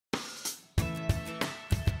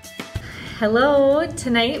Hello,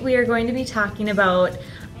 tonight we are going to be talking about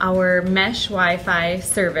our Mesh Wi-Fi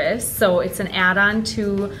service. So it's an add-on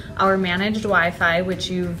to our managed Wi-Fi, which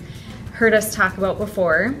you've heard us talk about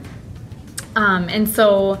before. And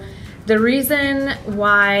so the reason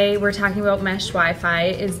why we're talking about Mesh Wi-Fi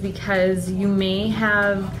is because you may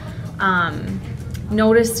have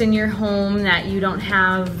noticed in your home that you don't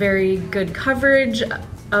have very good coverage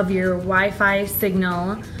of your Wi-Fi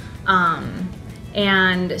signal.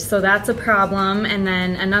 And so that's a problem. And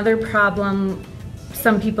then another problem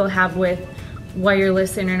some people have with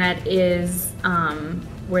wireless internet is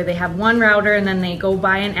where they have one router and then they go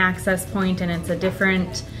buy an access point and it's a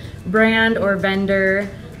different brand or vendor.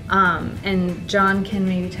 And John can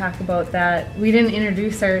maybe talk about that. We didn't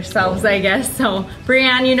introduce ourselves, I guess. So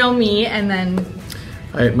Brianne, you know me, and then...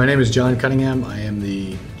 Hi, my name is John Cunningham. I am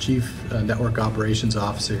the Chief Network Operations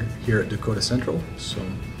Officer here at Dakota Central.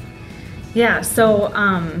 Yeah, so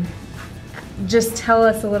just tell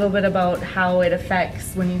us a little bit about how it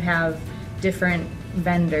affects when you have different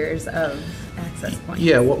vendors of access points.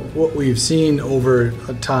 Yeah, what we've seen over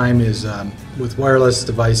time is with wireless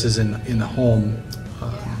devices in the home,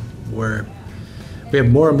 where we have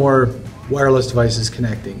more and more wireless devices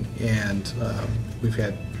connecting, and we've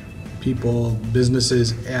had people,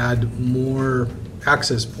 businesses add more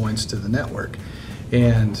access points to the network.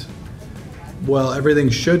 And well, everything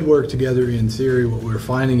should work together in theory. What we're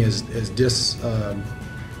finding is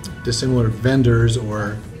dissimilar vendors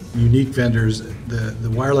or unique vendors,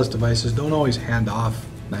 the wireless devices don't always hand off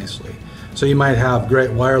nicely. So you might have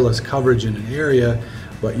great wireless coverage in an area,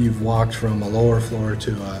 but you've walked from a lower floor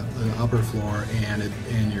to an upper floor, and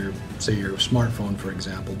your smartphone, for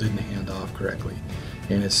example, didn't hand off correctly,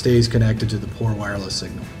 and it stays connected to the poor wireless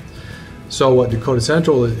signal. So what Dakota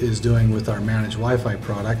Central is doing with our managed Wi-Fi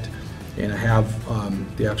product, and I have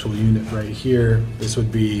the actual unit right here. This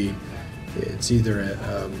would be, it's either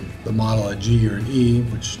the model a G or an E,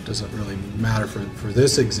 which doesn't really matter for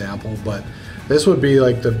this example, but this would be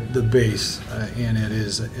like the base, and it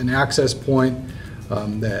is an access point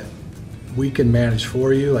that we can manage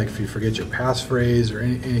for you. Like if you forget your passphrase or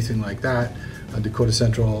anything like that, Dakota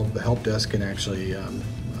Central, the help desk, can actually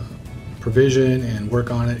provision and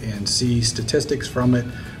work on it and see statistics from it,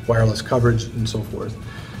 wireless coverage and so forth.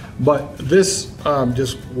 But this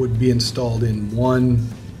just would be installed in one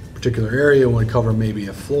particular area and would cover maybe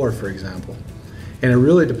a floor, for example. And it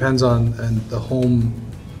really depends on the home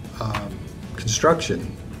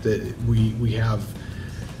construction that we have.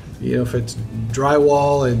 You know, if it's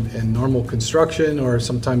drywall and normal construction, or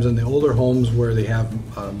sometimes in the older homes where they have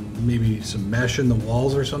maybe some mesh in the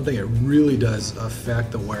walls or something, it really does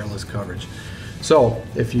affect the wireless coverage. So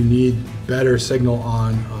if you need better signal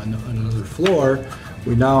on another floor,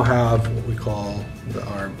 we now have what we call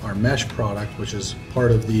our mesh product, which is part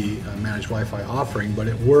of the managed Wi-Fi offering, but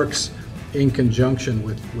it works in conjunction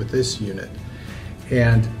with this unit.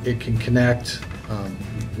 And it can connect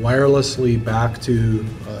wirelessly back to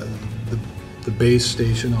the base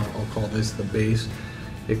station. I'll call this the base.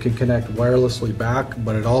 It can connect wirelessly back,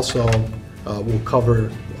 but it also will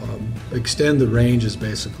cover, extend the range is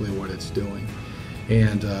basically what it's doing.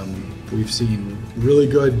 And we've seen really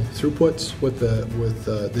good throughputs with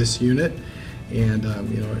this unit, and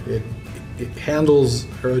you know, it handles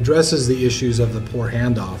or addresses the issues of the poor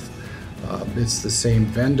handoff. It's the same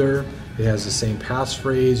vendor. It has the same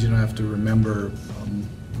passphrase. You don't have to remember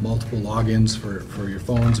multiple logins for your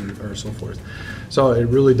phones or so forth. So it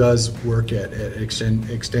really does work at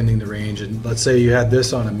extending the range. And let's say you had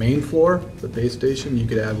this on a main floor, the base station, you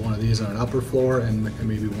could have one of these on an upper floor and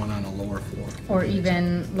maybe one on a lower floor. Or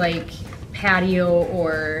even like patio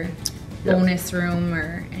or bonus room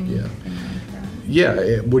or anything like that. Yeah,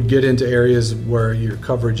 it would get into areas where your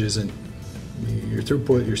coverage isn't, your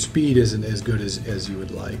throughput, your speed isn't as good as you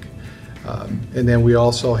would like. And then we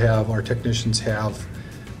also have, our technicians have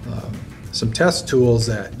some test tools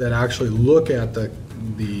that actually look at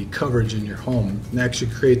the coverage in your home and actually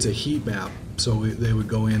creates a heat map. So they would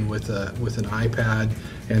go in with an iPad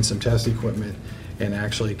and some test equipment and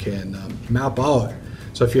actually can map out.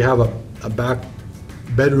 So if you have a back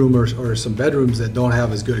bedroom or some bedrooms that don't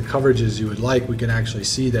have as good a coverage as you would like, we can actually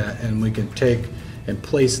see that, and we can take and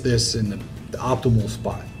place this in the optimal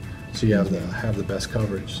spot, so you have the best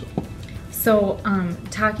coverage. So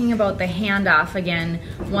talking about the handoff again,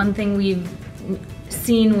 one thing we've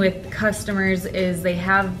seen with customers is they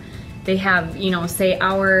have, you know, say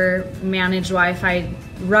our managed Wi-Fi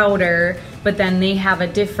router, but then they have a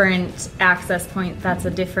different access point that's a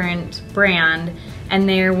different brand, and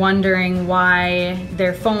they're wondering why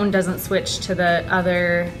their phone doesn't switch to the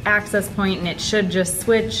other access point, and it should just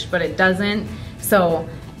switch, but it doesn't. So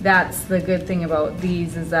that's the good thing about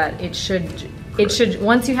these, is that it should,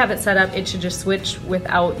 once you have it set up, it should just switch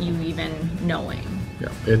without you even knowing.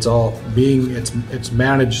 Yeah, it's all it's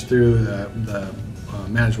managed through the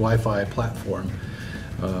managed Wi-Fi platform.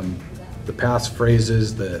 The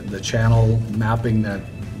passphrases, the channel mapping, that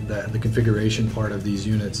the configuration part of these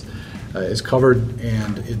units is covered,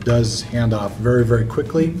 and it does hand off very, very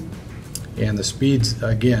quickly. And the speeds,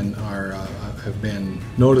 again, have been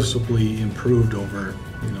noticeably improved over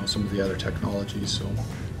some of the other technologies.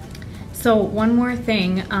 So one more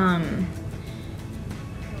thing,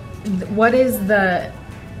 what is the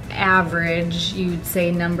average, you'd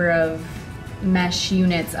say, number of mesh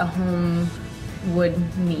units a home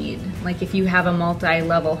would need? Like if you have a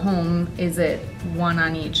multi-level home, is it one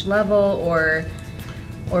on each level, or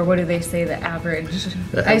what do they say the average?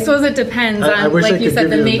 I suppose it depends on, like you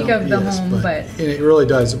said, the make of the home, but it really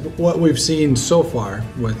does. What we've seen so far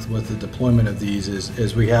with the deployment of these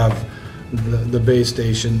is we have the base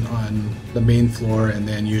station on the main floor, and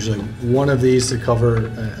then usually one of these to cover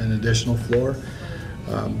an additional floor.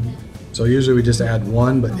 So usually we just add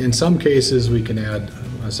one, but in some cases we can add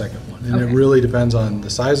a second one, and it really depends on the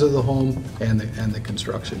size of the home and the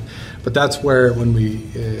construction. But that's where, when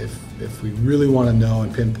if we really want to know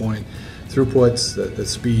and pinpoint throughputs, the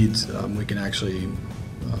speeds, we can actually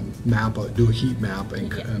do a heat map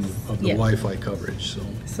and of the Wi-Fi coverage.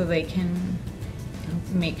 So they can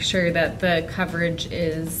make sure that the coverage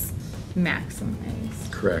is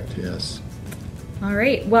maximized. Correct, yes. All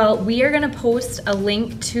right, well, we are going to post a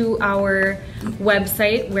link to our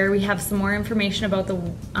website where we have some more information about the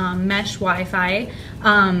mesh Wi-Fi.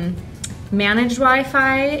 Managed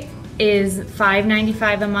Wi-Fi is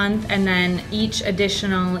 $5.95 a month, and then each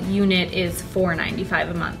additional unit is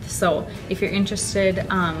 $4.95 a month. So if you're interested,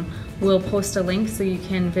 we'll post a link so you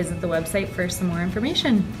can visit the website for some more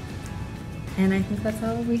information. And I think that's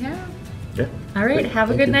all we have. Yeah. All right,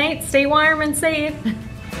 have a good night. Stay warm and safe.